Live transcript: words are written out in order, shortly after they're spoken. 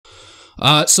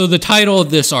So the title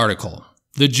of this article,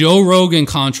 the Joe Rogan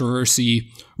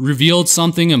controversy revealed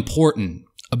something important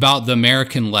about the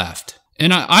American left.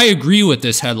 And I agree with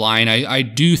this headline. I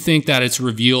do think that it's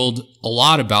revealed a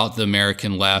lot about the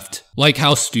American left, like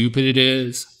how stupid it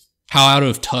is, how out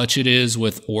of touch it is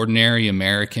with ordinary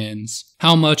Americans,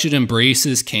 how much it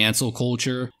embraces cancel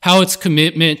culture, how its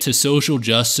commitment to social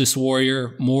justice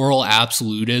warrior, moral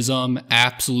absolutism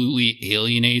absolutely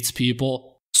alienates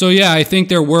people. So yeah, I think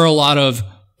there were a lot of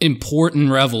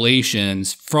important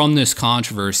revelations from this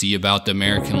controversy about the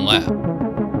American left.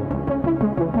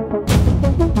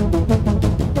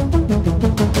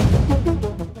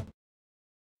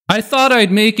 I thought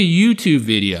I'd make a YouTube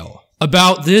video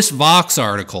about this Vox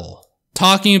article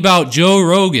talking about Joe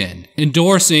Rogan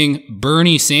endorsing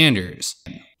Bernie Sanders.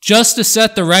 Just to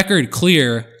set the record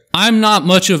clear, I'm not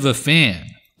much of a fan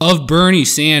of Bernie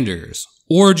Sanders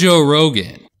or Joe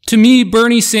Rogan. To me,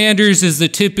 Bernie Sanders is the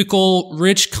typical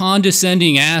rich,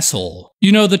 condescending asshole.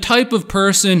 You know, the type of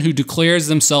person who declares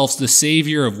themselves the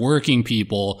savior of working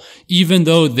people, even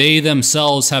though they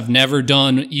themselves have never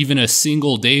done even a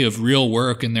single day of real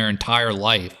work in their entire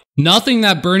life. Nothing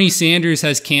that Bernie Sanders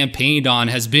has campaigned on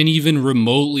has been even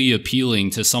remotely appealing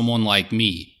to someone like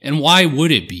me. And why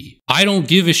would it be? I don't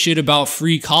give a shit about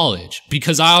free college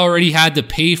because I already had to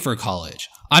pay for college.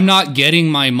 I'm not getting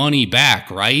my money back,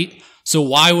 right? So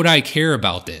why would I care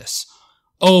about this?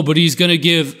 Oh, but he's gonna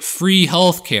give free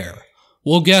healthcare.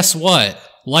 Well, guess what?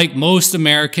 Like most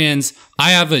Americans,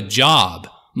 I have a job.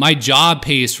 My job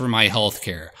pays for my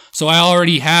healthcare. So I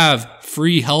already have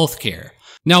free healthcare.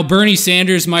 Now, Bernie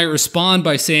Sanders might respond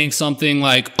by saying something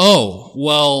like, oh,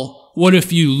 well, what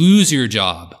if you lose your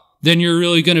job? Then you're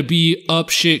really gonna be up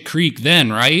shit creek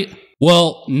then, right?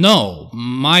 Well, no.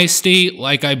 My state,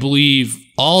 like I believe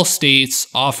all states,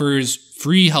 offers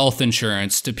free health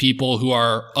insurance to people who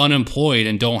are unemployed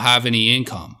and don't have any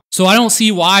income. So I don't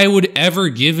see why I would ever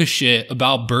give a shit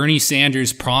about Bernie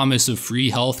Sanders' promise of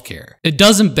free healthcare. It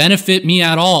doesn't benefit me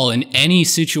at all in any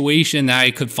situation that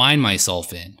I could find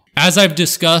myself in. As I've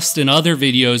discussed in other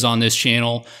videos on this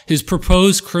channel, his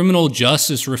proposed criminal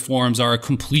justice reforms are a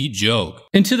complete joke.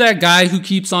 And to that guy who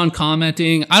keeps on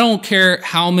commenting, I don't care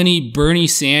how many Bernie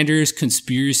Sanders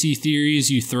conspiracy theories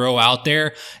you throw out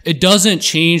there, it doesn't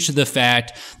change the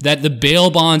fact that the bail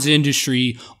bonds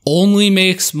industry only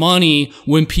makes money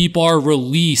when people are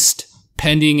released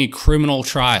pending a criminal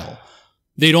trial.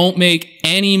 They don't make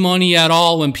any money at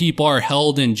all when people are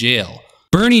held in jail.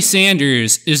 Bernie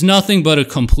Sanders is nothing but a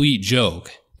complete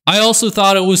joke. I also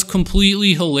thought it was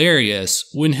completely hilarious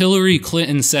when Hillary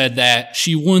Clinton said that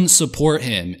she wouldn't support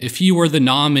him if he were the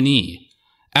nominee,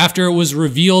 after it was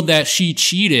revealed that she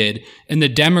cheated in the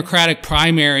Democratic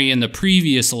primary in the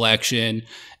previous election,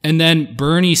 and then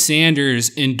Bernie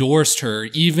Sanders endorsed her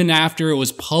even after it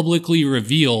was publicly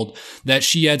revealed that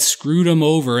she had screwed him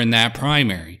over in that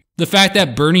primary. The fact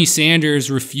that Bernie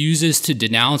Sanders refuses to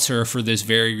denounce her for this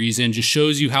very reason just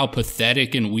shows you how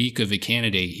pathetic and weak of a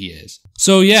candidate he is.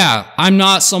 So yeah, I'm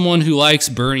not someone who likes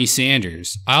Bernie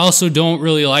Sanders. I also don't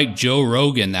really like Joe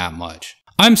Rogan that much.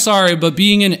 I'm sorry, but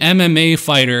being an MMA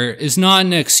fighter is not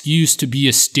an excuse to be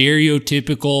a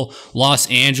stereotypical Los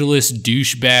Angeles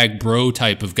douchebag bro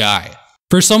type of guy.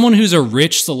 For someone who's a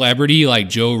rich celebrity like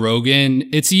Joe Rogan,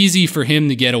 it's easy for him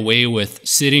to get away with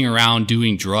sitting around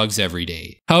doing drugs every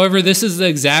day. However, this is the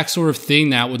exact sort of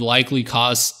thing that would likely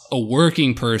cause a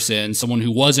working person, someone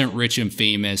who wasn't rich and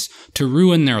famous, to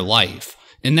ruin their life.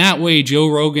 In that way, Joe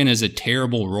Rogan is a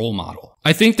terrible role model.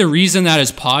 I think the reason that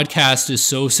his podcast is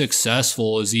so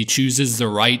successful is he chooses the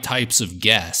right types of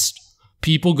guests.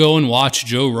 People go and watch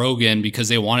Joe Rogan because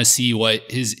they want to see what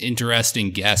his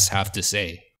interesting guests have to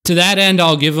say. To that end,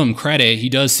 I'll give him credit. He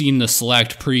does seem to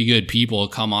select pretty good people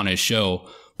to come on his show,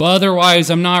 but otherwise,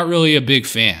 I'm not really a big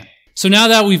fan. So now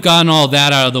that we've gotten all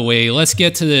that out of the way, let's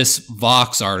get to this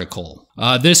Vox article.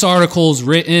 This article is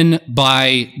written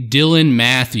by Dylan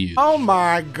Matthews. Oh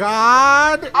my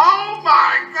God! Oh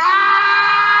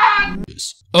my God!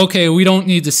 Okay, we don't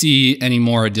need to see any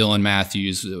more of Dylan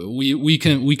Matthews. We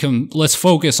can let's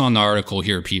focus on the article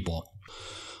here, people.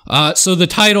 So the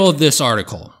title of this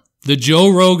article, the Joe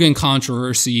Rogan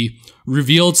controversy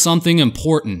revealed something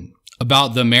important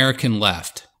about the American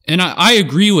left. And I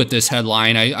agree with this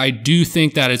headline. I do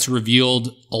think that it's revealed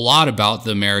a lot about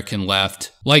the American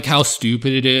left, like how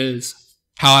stupid it is,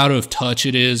 how out of touch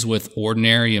it is with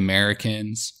ordinary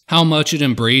Americans, how much it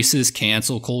embraces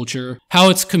cancel culture, how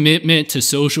its commitment to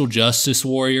social justice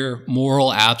warrior,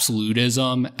 moral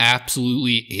absolutism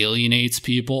absolutely alienates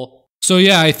people. So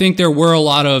yeah, I think there were a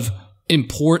lot of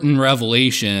important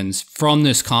revelations from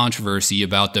this controversy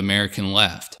about the American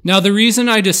left. Now, the reason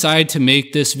I decided to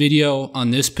make this video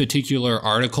on this particular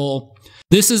article,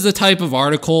 this is the type of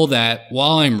article that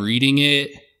while I'm reading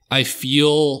it, I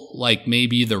feel like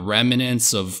maybe the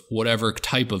remnants of whatever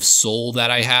type of soul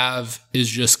that I have is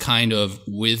just kind of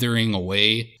withering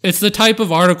away. It's the type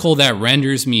of article that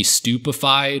renders me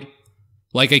stupefied.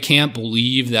 Like, I can't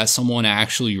believe that someone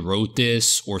actually wrote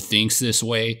this or thinks this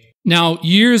way. Now,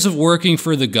 years of working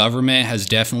for the government has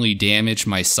definitely damaged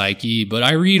my psyche, but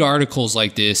I read articles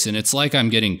like this and it's like I'm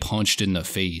getting punched in the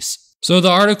face. So the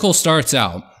article starts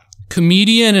out,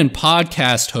 comedian and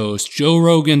podcast host Joe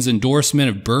Rogan's endorsement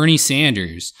of Bernie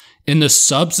Sanders and the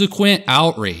subsequent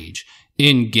outrage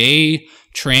in gay,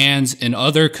 trans, and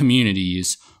other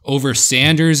communities over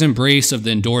Sanders' embrace of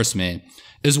the endorsement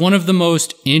is one of the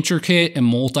most intricate and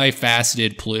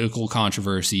multifaceted political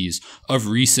controversies of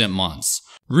recent months.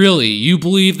 Really, you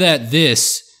believe that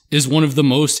this is one of the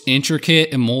most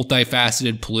intricate and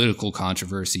multifaceted political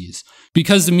controversies?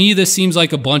 Because to me, this seems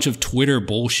like a bunch of Twitter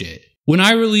bullshit. When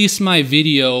I released my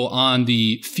video on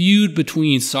the feud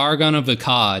between Sargon of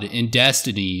Akkad and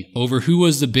Destiny over who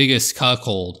was the biggest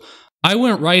cuckold, I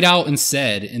went right out and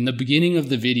said in the beginning of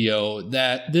the video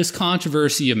that this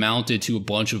controversy amounted to a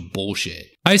bunch of bullshit.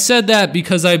 I said that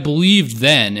because I believed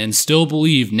then and still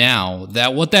believe now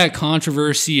that what that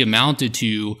controversy amounted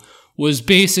to was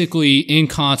basically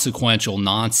inconsequential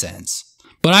nonsense.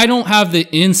 But I don't have the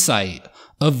insight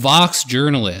of Vox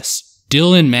journalist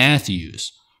Dylan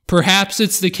Matthews. Perhaps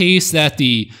it's the case that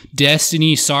the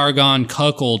Destiny-Sargon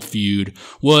cuckold feud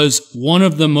was one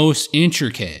of the most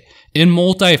intricate and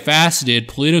multifaceted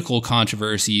political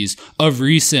controversies of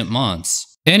recent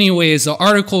months. Anyways, the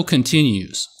article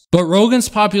continues. But Rogan's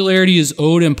popularity is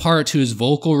owed in part to his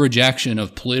vocal rejection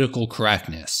of political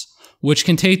correctness, which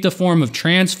can take the form of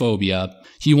transphobia.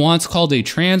 He once called a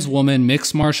trans woman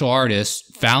mixed martial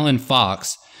artist, Fallon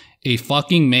Fox, a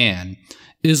fucking man.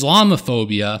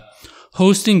 Islamophobia,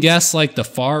 hosting guests like the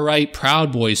far-right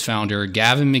Proud Boys founder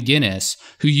Gavin McInnes,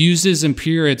 who uses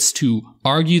empirics to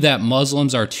argue that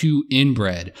Muslims are too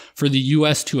inbred for the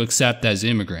US to accept as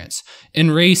immigrants, and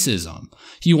racism.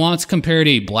 He once compared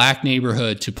a black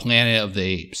neighborhood to Planet of the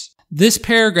Apes. This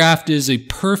paragraph is a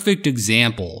perfect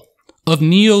example of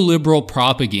neoliberal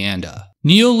propaganda.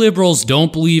 Neoliberals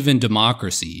don't believe in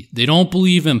democracy. They don't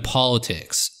believe in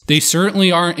politics. They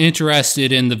certainly aren't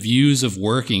interested in the views of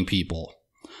working people.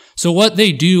 So what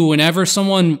they do whenever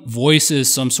someone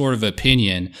voices some sort of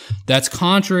opinion that's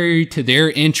contrary to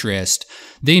their interest,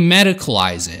 they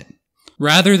medicalize it.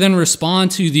 Rather than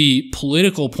respond to the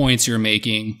political points you're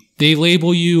making, they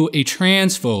label you a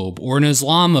transphobe or an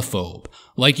Islamophobe,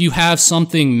 like you have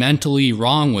something mentally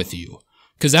wrong with you.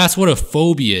 Because that's what a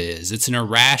phobia is. It's an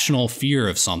irrational fear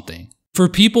of something. For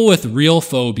people with real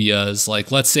phobias,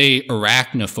 like let's say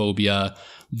arachnophobia,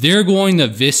 they're going to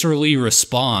viscerally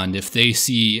respond if they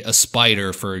see a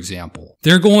spider, for example.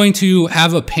 They're going to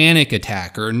have a panic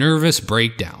attack or a nervous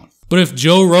breakdown. But if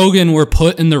Joe Rogan were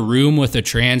put in the room with a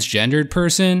transgendered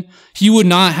person, he would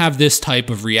not have this type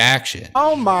of reaction.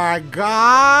 Oh my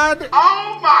God!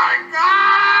 Oh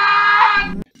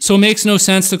my God! So it makes no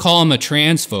sense to call him a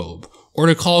transphobe or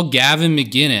to call Gavin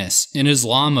McInnes an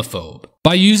Islamophobe.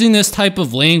 By using this type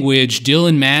of language,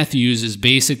 Dylan Matthews is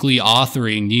basically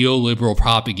authoring neoliberal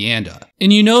propaganda.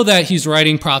 And you know that he's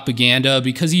writing propaganda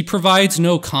because he provides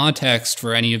no context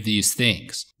for any of these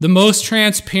things. The most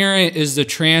transparent is the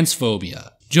transphobia.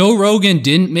 Joe Rogan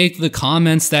didn't make the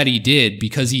comments that he did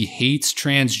because he hates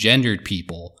transgendered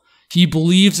people. He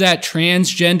believes that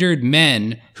transgendered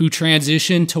men who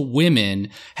transition to women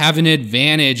have an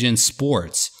advantage in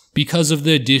sports because of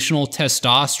the additional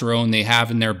testosterone they have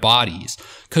in their bodies,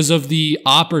 because of the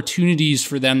opportunities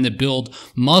for them to build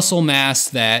muscle mass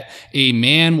that a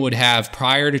man would have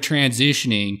prior to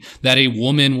transitioning that a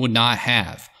woman would not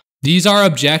have. These are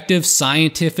objective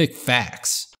scientific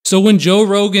facts. So when Joe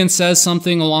Rogan says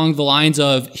something along the lines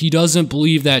of he doesn't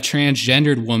believe that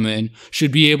transgendered women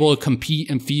should be able to compete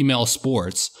in female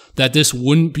sports, that this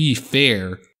wouldn't be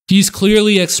fair, he's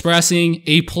clearly expressing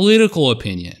a political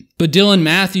opinion. But Dylan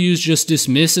Matthews just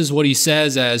dismisses what he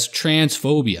says as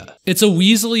transphobia. It's a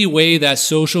weaselly way that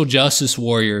social justice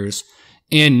warriors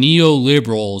and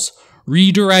neoliberals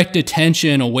redirect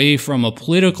attention away from a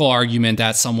political argument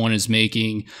that someone is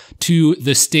making to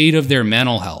the state of their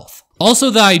mental health. Also,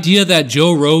 the idea that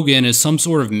Joe Rogan is some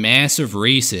sort of massive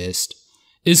racist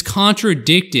is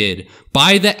contradicted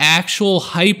by the actual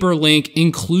hyperlink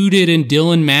included in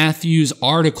Dylan Matthews'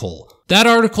 article. That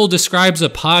article describes a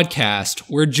podcast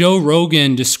where Joe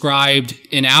Rogan described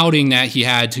an outing that he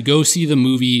had to go see the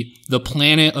movie The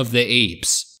Planet of the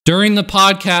Apes. During the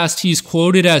podcast, he's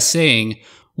quoted as saying,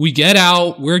 "We get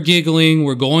out, we're giggling,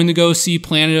 we're going to go see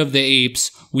Planet of the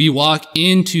Apes. We walk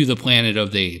into the Planet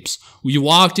of the Apes. We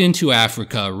walked into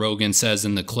Africa," Rogan says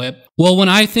in the clip. Well, when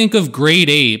I think of great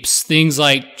apes, things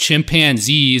like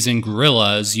chimpanzees and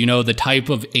gorillas, you know, the type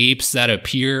of apes that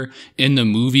appear in the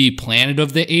movie Planet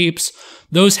of the Apes,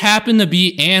 those happen to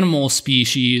be animal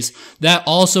species that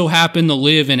also happen to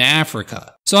live in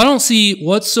Africa. So I don't see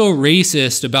what's so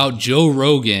racist about Joe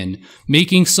Rogan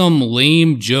making some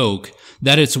lame joke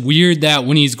that it's weird that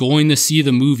when he's going to see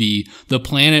the movie, The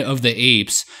Planet of the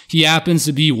Apes, he happens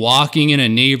to be walking in a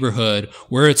neighborhood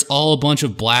where it's all a bunch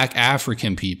of black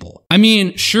African people. I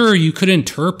mean, sure, you could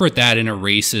interpret that in a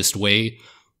racist way,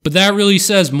 but that really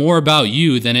says more about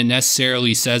you than it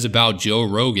necessarily says about Joe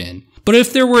Rogan. But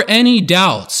if there were any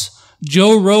doubts,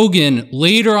 Joe Rogan,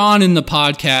 later on in the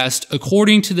podcast,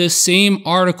 according to this same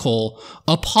article,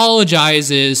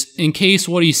 apologizes in case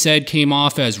what he said came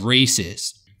off as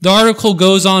racist. The article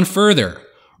goes on further.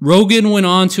 Rogan went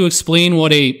on to explain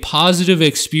what a positive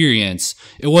experience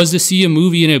it was to see a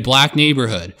movie in a black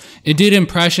neighborhood and did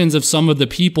impressions of some of the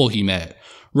people he met.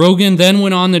 Rogan then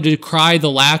went on to decry the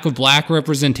lack of black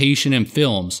representation in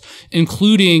films,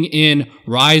 including in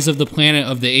Rise of the Planet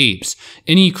of the Apes,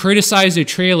 and he criticized a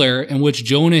trailer in which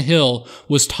Jonah Hill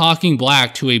was talking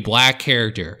black to a black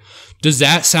character. Does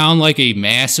that sound like a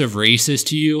massive racist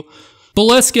to you? But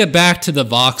let's get back to the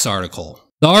Vox article.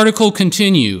 The article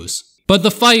continues, but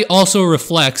the fight also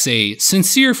reflects a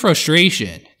sincere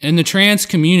frustration in the trans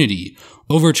community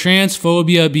over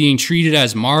transphobia being treated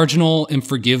as marginal and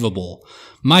forgivable.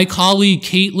 My colleague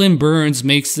Caitlin Burns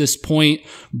makes this point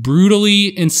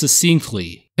brutally and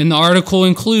succinctly. And the article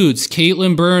includes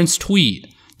Caitlin Burns' tweet,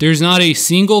 "There's not a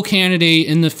single candidate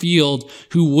in the field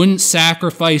who wouldn't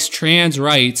sacrifice trans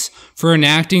rights for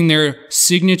enacting their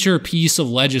signature piece of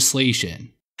legislation."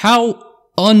 How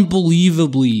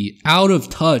unbelievably out of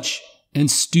touch and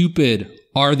stupid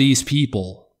are these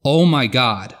people? Oh my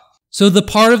God. So the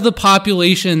part of the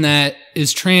population that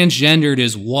is transgendered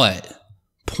is what?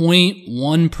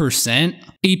 0.1%?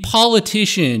 A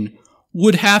politician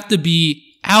would have to be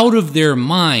out of their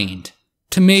mind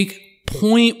to make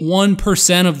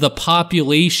 0.1% of the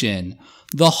population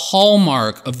the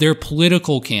hallmark of their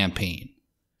political campaign.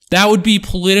 That would be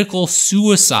political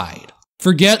suicide.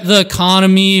 Forget the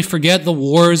economy, forget the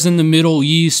wars in the Middle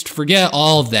East, forget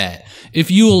all of that.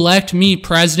 If you elect me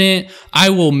president,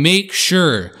 I will make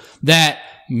sure that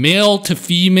male to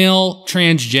female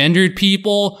transgendered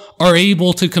people are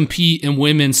able to compete in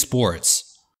women's sports,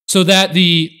 so that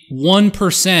the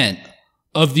 1%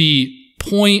 of the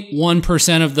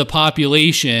 0.1% of the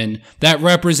population that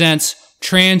represents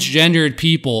transgendered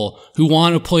people who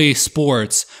want to play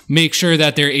sports, make sure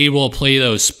that they're able to play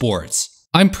those sports.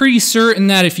 I'm pretty certain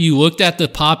that if you looked at the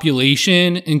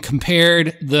population and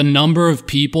compared the number of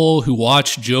people who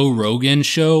watch Joe Rogan's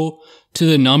show to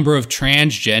the number of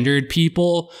transgendered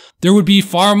people, there would be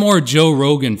far more Joe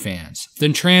Rogan fans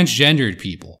than transgendered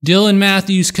people. Dylan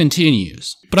Matthews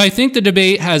continues, but I think the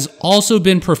debate has also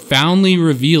been profoundly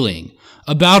revealing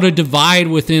about a divide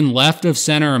within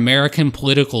left-of-center American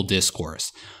political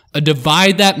discourse. A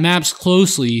divide that maps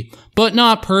closely, but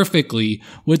not perfectly,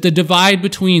 with the divide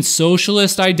between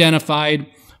socialist-identified,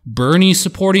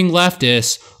 Bernie-supporting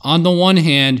leftists on the one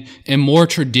hand and more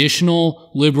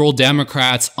traditional liberal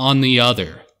Democrats on the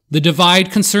other. The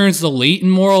divide concerns the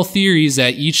latent moral theories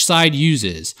that each side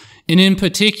uses, and in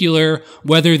particular,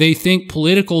 whether they think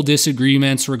political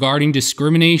disagreements regarding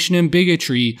discrimination and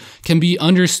bigotry can be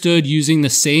understood using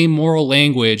the same moral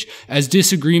language as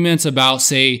disagreements about,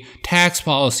 say, tax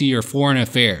policy or foreign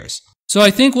affairs. So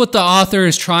I think what the author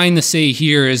is trying to say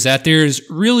here is that there's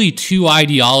really two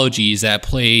ideologies at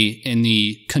play in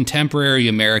the contemporary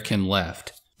American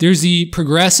left. There's the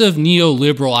progressive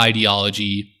neoliberal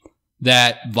ideology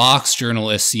that Vox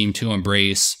journalists seem to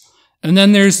embrace, and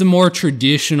then there's the more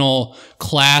traditional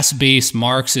class-based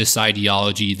Marxist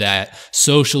ideology that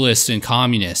socialists and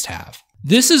communists have.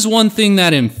 This is one thing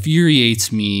that infuriates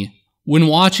me when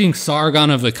watching Sargon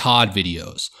of Akkad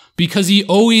videos, because he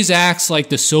always acts like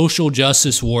the social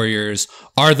justice warriors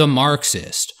are the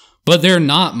Marxist, but they're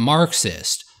not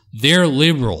Marxist. They're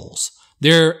liberals.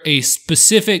 They're a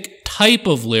specific type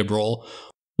of liberal,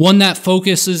 one that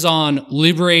focuses on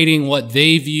liberating what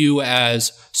they view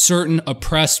as certain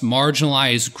oppressed,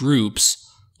 marginalized groups,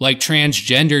 like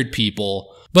transgendered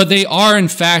people, but they are in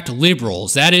fact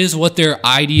liberals. That is what their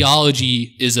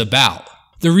ideology is about.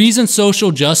 The reason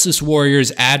social justice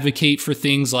warriors advocate for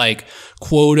things like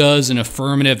quotas and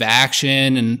affirmative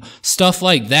action and stuff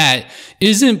like that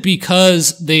isn't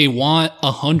because they want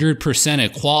 100%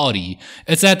 equality.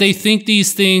 It's that they think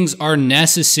these things are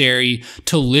necessary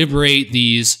to liberate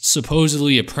these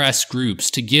supposedly oppressed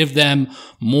groups, to give them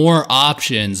more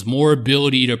options, more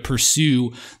ability to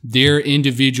pursue their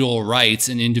individual rights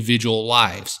and individual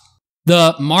lives.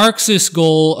 The Marxist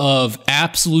goal of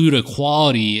absolute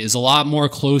equality is a lot more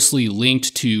closely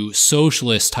linked to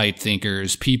socialist type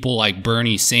thinkers, people like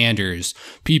Bernie Sanders,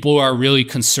 people who are really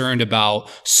concerned about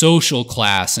social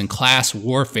class and class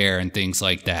warfare and things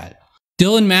like that.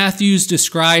 Dylan Matthews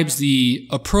describes the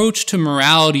approach to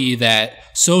morality that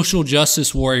social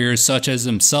justice warriors such as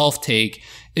himself take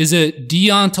is a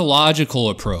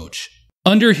deontological approach.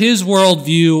 Under his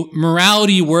worldview,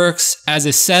 morality works as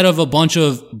a set of a bunch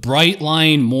of bright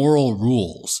line moral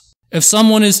rules. If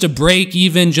someone is to break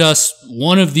even just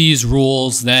one of these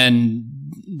rules, then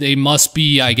they must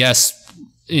be, I guess,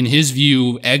 in his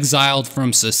view, exiled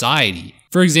from society.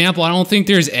 For example, I don't think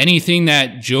there's anything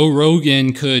that Joe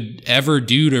Rogan could ever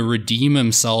do to redeem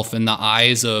himself in the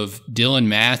eyes of Dylan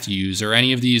Matthews or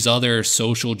any of these other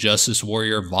social justice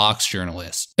warrior Vox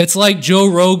journalists. It's like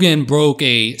Joe Rogan broke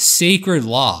a sacred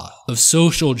law of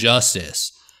social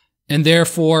justice, and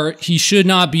therefore he should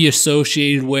not be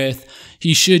associated with,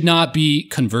 he should not be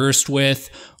conversed with.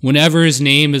 Whenever his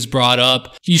name is brought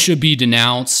up, he should be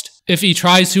denounced. If he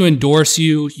tries to endorse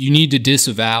you, you need to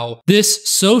disavow. This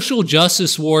social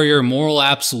justice warrior moral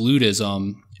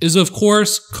absolutism is, of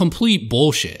course, complete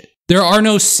bullshit. There are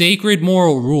no sacred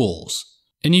moral rules,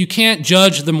 and you can't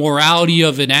judge the morality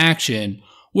of an action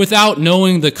without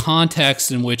knowing the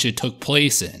context in which it took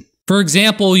place in. For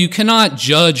example, you cannot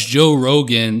judge Joe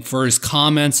Rogan for his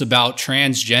comments about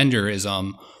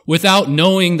transgenderism without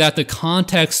knowing that the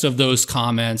context of those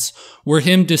comments were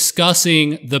him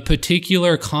discussing the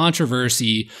particular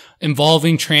controversy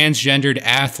involving transgendered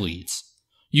athletes.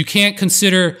 You can't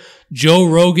consider Joe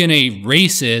Rogan a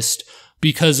racist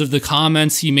because of the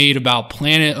comments he made about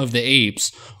Planet of the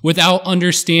Apes without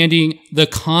understanding the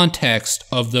context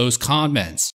of those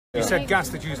comments. You said gas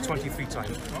that used 23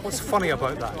 times. What's funny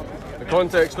about that? The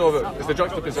context of it is the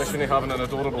juxtaposition of having an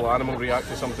adorable animal react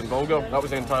to something vulgar. That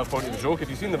was the entire point of the joke. Have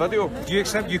you seen the video? Do you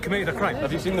accept you committed a crime?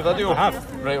 Have you seen the video? I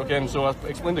have. Right, okay, so I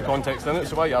explained the context in it,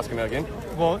 so why are you asking me again?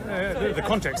 Well, the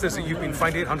context is that you've been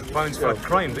fined £800 for a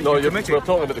crime that you committed. We're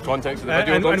talking about the context of the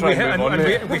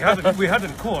video. We had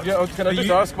in court. Yeah, can I just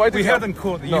ask? Why did we had in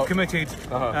court that you committed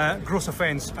gross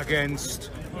offence against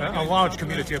a large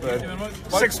community of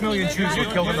 6 million Jews were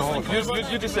killed in the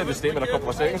Holocaust. You just said the statement a couple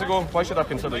of seconds ago. Why should I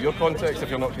consider your context if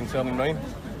you're not concerning mine?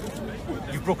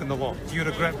 You've broken the law. Do you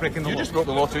regret breaking the law? You just broke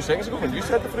the law 2 seconds ago when you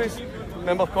said the phrase.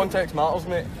 Remember, context matters,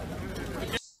 mate.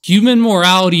 Human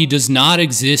morality does not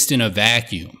exist in a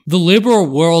vacuum. The liberal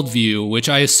worldview, which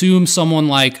I assume someone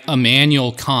like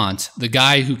Immanuel Kant, the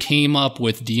guy who came up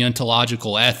with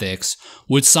deontological ethics,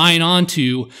 would sign on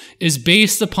to, is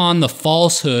based upon the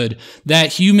falsehood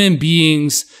that human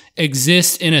beings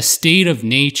exist in a state of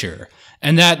nature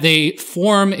and that they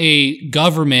form a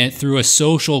government through a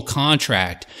social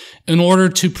contract in order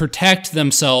to protect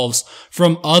themselves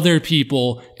from other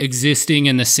people existing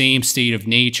in the same state of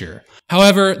nature.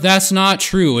 However, that's not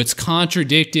true. It's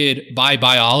contradicted by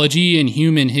biology and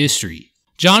human history.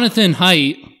 Jonathan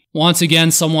Haidt, once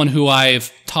again someone who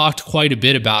I've talked quite a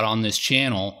bit about on this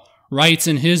channel, writes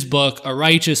in his book, A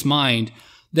Righteous Mind,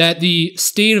 that the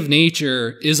state of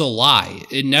nature is a lie.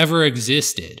 It never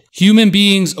existed. Human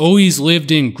beings always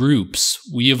lived in groups.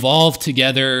 We evolved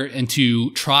together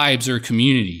into tribes or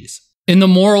communities. And the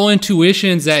moral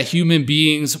intuitions that human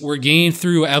beings were gained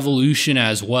through evolution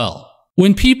as well.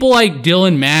 When people like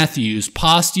Dylan Matthews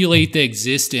postulate the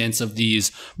existence of these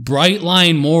bright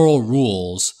line moral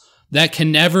rules that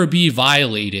can never be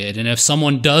violated, and if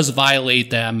someone does violate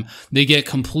them, they get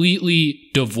completely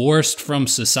divorced from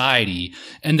society,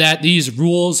 and that these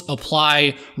rules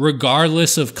apply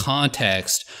regardless of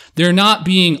context, they're not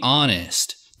being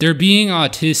honest. They're being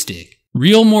autistic.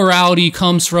 Real morality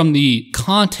comes from the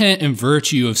content and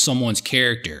virtue of someone's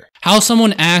character. How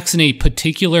someone acts in a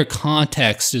particular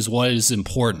context is what is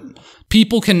important.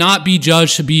 People cannot be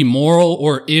judged to be moral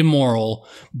or immoral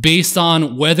based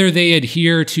on whether they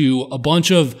adhere to a bunch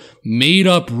of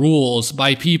made-up rules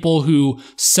by people who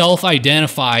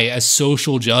self-identify as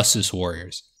social justice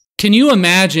warriors. Can you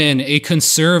imagine a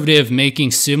conservative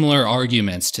making similar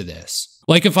arguments to this?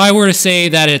 Like if I were to say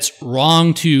that it's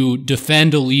wrong to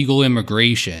defend illegal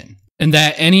immigration, and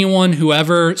that anyone who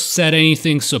ever said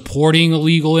anything supporting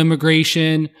illegal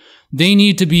immigration, they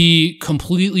need to be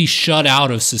completely shut out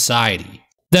of society.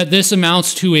 That this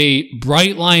amounts to a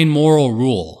bright line moral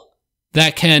rule.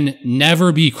 that can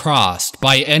never be crossed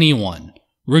by anyone,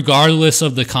 regardless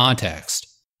of the context.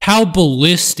 How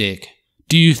ballistic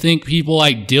do you think people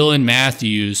like Dylan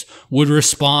Matthews would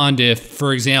respond if,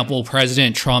 for example,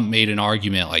 President Trump made an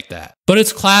argument like that? But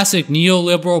it's classic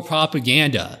neoliberal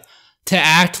propaganda to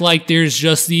act like there's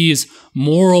just these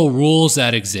moral rules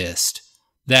that exist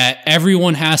that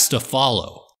everyone has to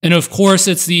follow. And of course,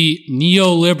 it's the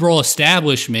neoliberal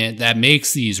establishment that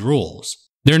makes these rules.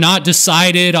 They're not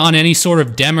decided on any sort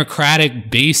of democratic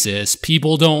basis.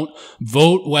 People don't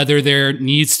vote whether there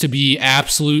needs to be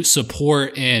absolute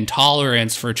support and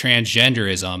tolerance for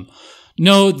transgenderism.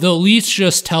 No, the elites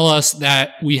just tell us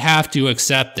that we have to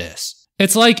accept this.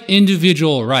 It's like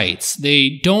individual rights.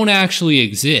 They don't actually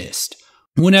exist.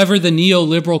 Whenever the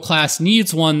neoliberal class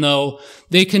needs one, though,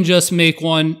 they can just make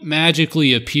one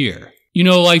magically appear. You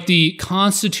know, like the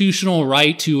constitutional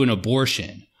right to an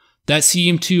abortion that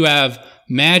seemed to have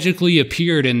magically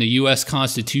appeared in the US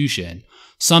Constitution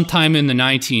sometime in the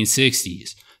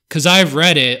 1960s. Because I've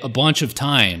read it a bunch of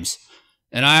times,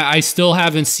 and I still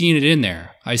haven't seen it in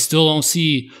there. I still don't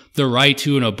see the right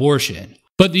to an abortion.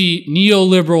 But the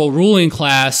neoliberal ruling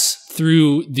class,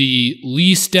 through the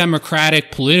least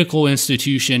democratic political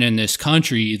institution in this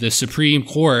country, the Supreme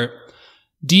Court,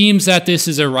 deems that this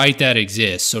is a right that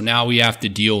exists, so now we have to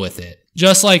deal with it.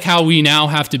 Just like how we now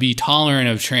have to be tolerant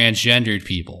of transgendered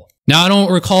people. Now, I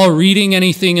don't recall reading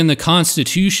anything in the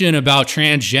Constitution about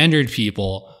transgendered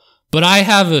people, but I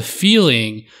have a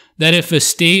feeling that if a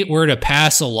state were to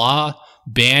pass a law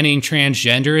banning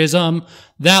transgenderism,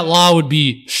 that law would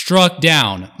be struck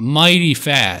down mighty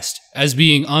fast as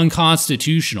being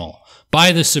unconstitutional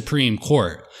by the Supreme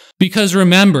Court. Because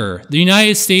remember, the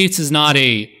United States is not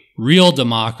a real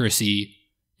democracy,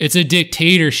 it's a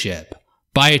dictatorship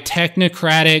by a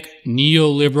technocratic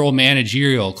neoliberal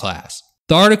managerial class.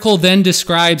 The article then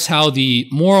describes how the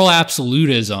moral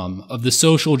absolutism of the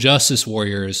social justice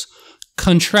warriors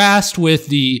contrast with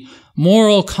the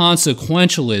moral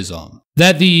consequentialism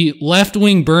that the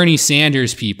left-wing Bernie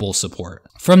Sanders people support.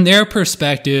 From their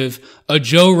perspective, a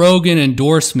Joe Rogan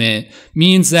endorsement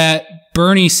means that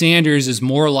Bernie Sanders is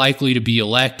more likely to be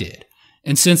elected.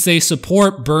 And since they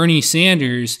support Bernie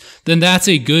Sanders, then that's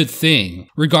a good thing,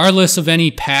 regardless of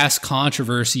any past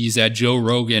controversies that Joe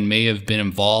Rogan may have been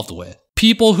involved with.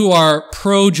 People who are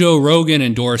pro-Joe Rogan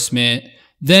endorsement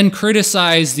then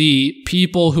criticize the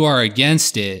people who are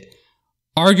against it,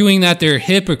 arguing that they're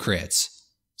hypocrites,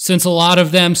 since a lot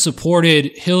of them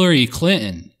supported Hillary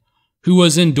Clinton, who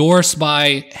was endorsed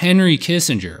by Henry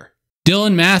Kissinger.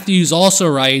 Dylan Matthews also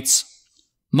writes,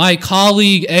 "My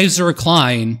colleague Ezra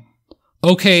Klein,"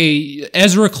 okay,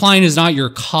 Ezra Klein is not your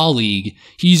colleague,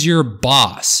 he's your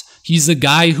boss. He's the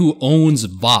guy who owns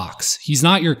Vox. He's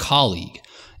not your colleague.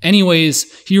 Anyways,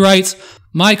 he writes,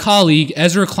 "My colleague,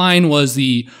 Ezra Klein, was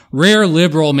the rare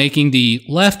liberal making the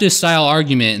leftist-style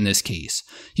argument in this case.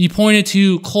 He pointed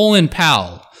to Colin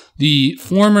Powell, the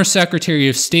former Secretary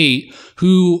of State,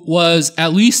 who was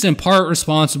at least in part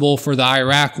responsible for the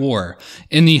Iraq War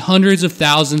and the hundreds of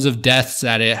thousands of deaths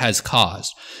that it has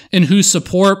caused, and whose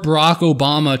support Barack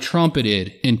Obama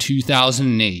trumpeted in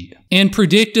 2008. And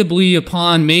predictably,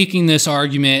 upon making this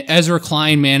argument, Ezra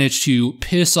Klein managed to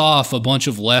piss off a bunch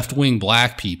of left-wing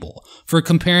black people for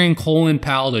comparing Colin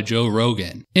Powell to Joe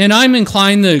Rogan. And I'm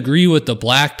inclined to agree with the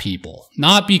black people,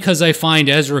 not because I find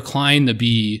Ezra Klein to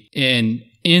be an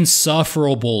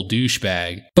insufferable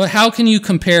douchebag, but how can you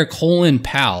compare Colin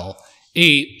Powell,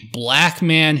 a black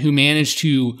man who managed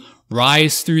to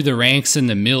rise through the ranks in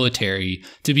the military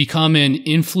to become an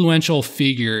influential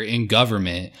figure in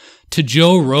government, to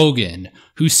Joe Rogan,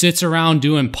 who sits around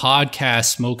doing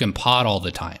podcasts smoking pot all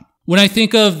the time? When I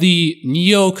think of the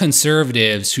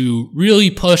neoconservatives who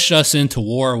really pushed us into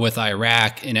war with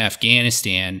Iraq and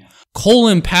Afghanistan,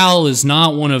 Colin Powell is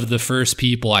not one of the first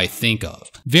people I think of.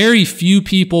 Very few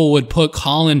people would put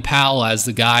Colin Powell as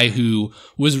the guy who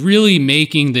was really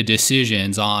making the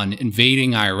decisions on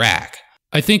invading Iraq.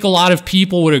 I think a lot of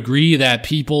people would agree that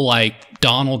people like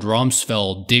Donald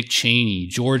Rumsfeld, Dick Cheney,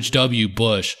 George W.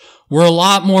 Bush were a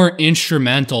lot more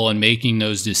instrumental in making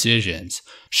those decisions.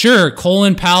 Sure,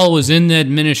 Colin Powell was in the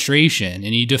administration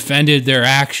and he defended their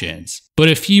actions. But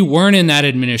if he weren't in that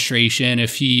administration,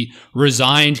 if he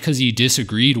resigned because he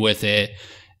disagreed with it,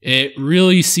 it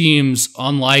really seems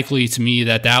unlikely to me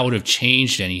that that would have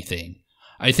changed anything.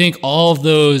 I think all of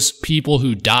those people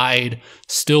who died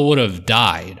still would have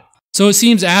died. So it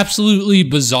seems absolutely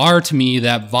bizarre to me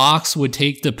that Vox would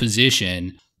take the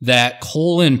position that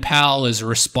Colin Powell is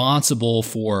responsible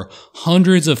for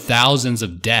hundreds of thousands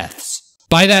of deaths.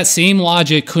 By that same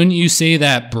logic, couldn't you say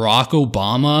that Barack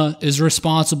Obama is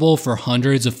responsible for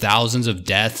hundreds of thousands of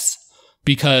deaths?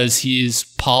 because his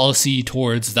policy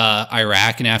towards the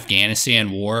Iraq and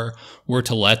Afghanistan war were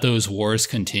to let those wars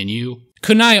continue?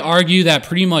 Couldn't I argue that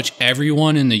pretty much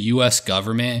everyone in the US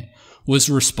government was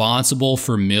responsible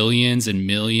for millions and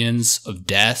millions of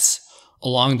deaths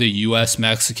along the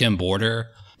US-Mexican border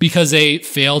because they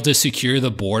failed to secure the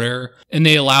border and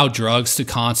they allowed drugs to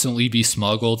constantly be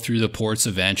smuggled through the ports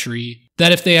of entry?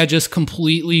 That if they had just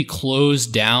completely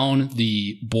closed down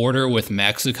the border with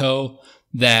Mexico,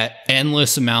 that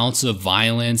endless amounts of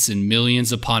violence and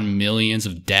millions upon millions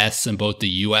of deaths in both the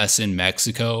US and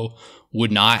Mexico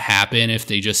would not happen if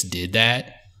they just did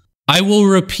that? I will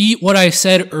repeat what I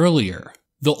said earlier.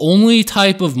 The only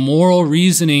type of moral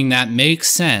reasoning that makes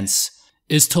sense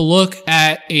is to look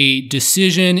at a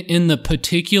decision in the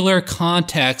particular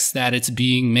context that it's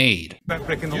being made.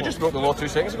 You just broke the law 2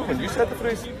 seconds ago when you said the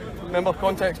phrase. Remember,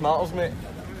 context matters, mate.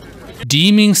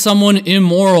 Deeming someone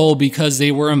immoral because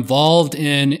they were involved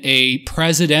in a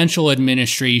presidential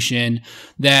administration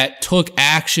that took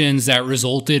actions that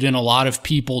resulted in a lot of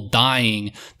people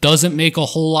dying doesn't make a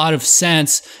whole lot of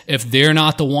sense if they're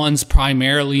not the ones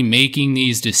primarily making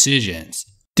these decisions.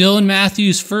 Dylan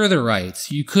Matthews further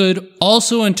writes, you could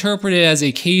also interpret it as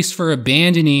a case for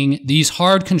abandoning these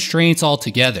hard constraints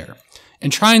altogether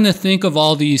and trying to think of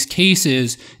all these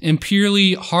cases in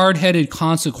purely hard-headed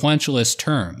consequentialist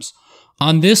terms.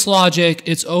 On this logic,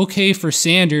 it's okay for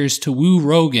Sanders to woo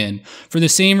Rogan for the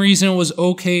same reason it was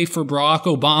okay for Barack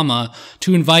Obama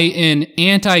to invite an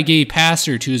anti-gay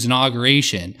pastor to his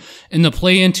inauguration and to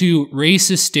play into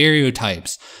racist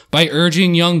stereotypes by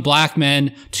urging young black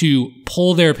men to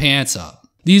pull their pants up.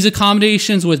 These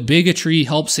accommodations with bigotry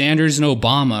help Sanders and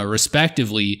Obama,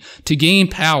 respectively, to gain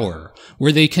power,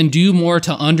 where they can do more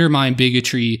to undermine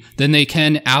bigotry than they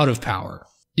can out of power.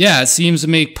 Yeah, it seems to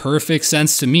make perfect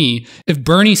sense to me. If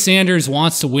Bernie Sanders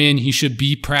wants to win, he should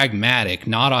be pragmatic,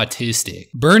 not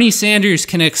autistic. Bernie Sanders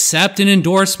can accept an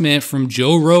endorsement from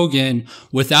Joe Rogan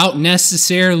without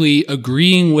necessarily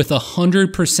agreeing with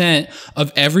 100%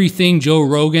 of everything Joe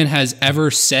Rogan has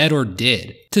ever said or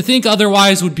did. To think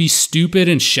otherwise would be stupid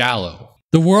and shallow.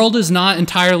 The world is not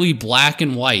entirely black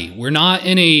and white. We're not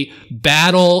in a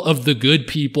battle of the good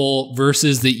people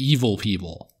versus the evil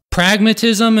people.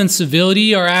 Pragmatism and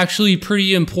civility are actually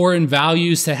pretty important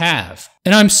values to have.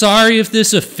 And I'm sorry if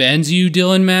this offends you,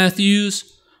 Dylan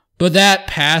Matthews, but that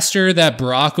pastor that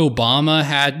Barack Obama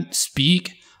had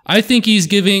speak, I think he's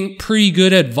giving pretty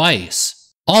good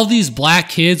advice. All these black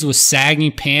kids with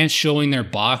sagging pants showing their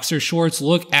boxer shorts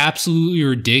look absolutely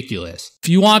ridiculous. If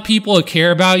you want people to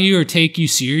care about you or take you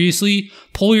seriously,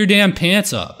 pull your damn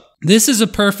pants up. This is a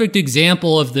perfect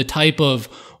example of the type of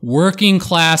working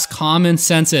class common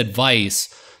sense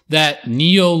advice that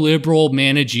neoliberal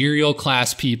managerial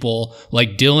class people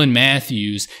like Dylan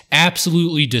Matthews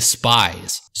absolutely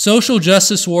despise. Social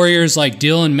justice warriors like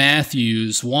Dylan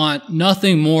Matthews want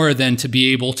nothing more than to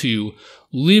be able to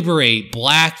liberate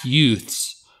black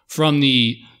youths from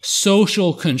the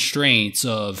social constraints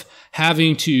of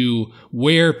having to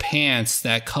wear pants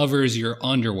that covers your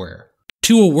underwear.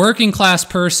 To a working class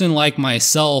person like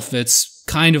myself, it's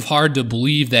kind of hard to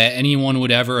believe that anyone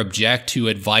would ever object to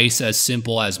advice as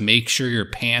simple as make sure your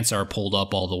pants are pulled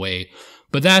up all the way.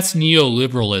 But that's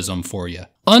neoliberalism for you.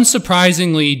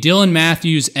 Unsurprisingly, Dylan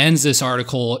Matthews ends this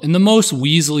article in the most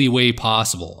weaselly way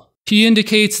possible. He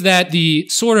indicates that the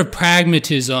sort of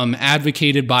pragmatism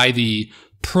advocated by the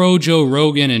pro-Joe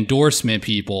Rogan endorsement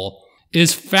people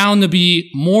is found to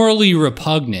be morally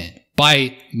repugnant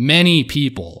by many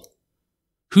people.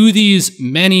 Who these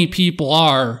many people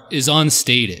are is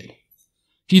unstated.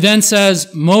 He then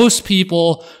says most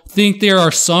people think there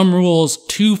are some rules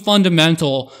too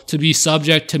fundamental to be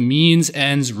subject to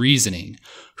means-ends reasoning.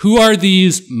 Who are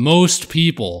these most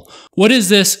people? What is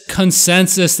this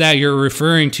consensus that you're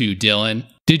referring to, Dylan?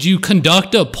 Did you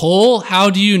conduct a poll? How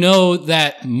do you know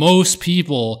that most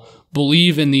people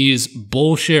believe in these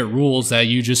bullshit rules that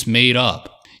you just made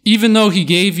up? Even though he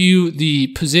gave you the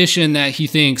position that he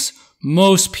thinks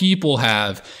most people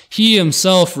have, he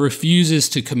himself refuses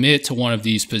to commit to one of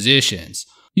these positions.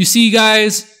 You see,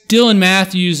 guys, Dylan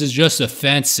Matthews is just a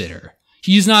fence sitter.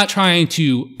 He's not trying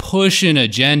to push an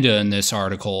agenda in this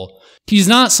article. He's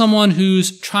not someone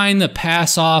who's trying to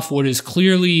pass off what is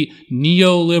clearly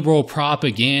neoliberal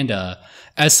propaganda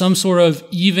as some sort of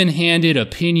even-handed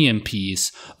opinion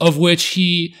piece of which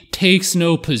he takes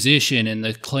no position in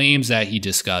the claims that he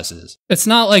discusses. It's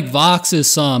not like Vox is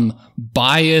some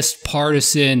biased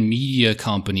partisan media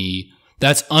company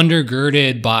that's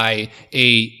undergirded by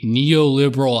a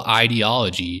neoliberal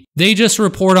ideology. They just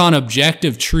report on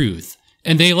objective truth,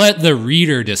 and they let the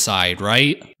reader decide,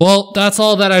 right? Well, that's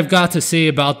all that I've got to say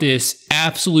about this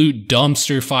absolute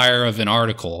dumpster fire of an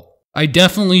article. I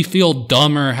definitely feel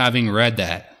dumber having read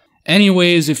that.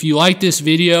 Anyways, if you like this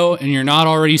video and you're not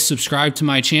already subscribed to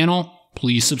my channel,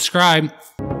 please subscribe.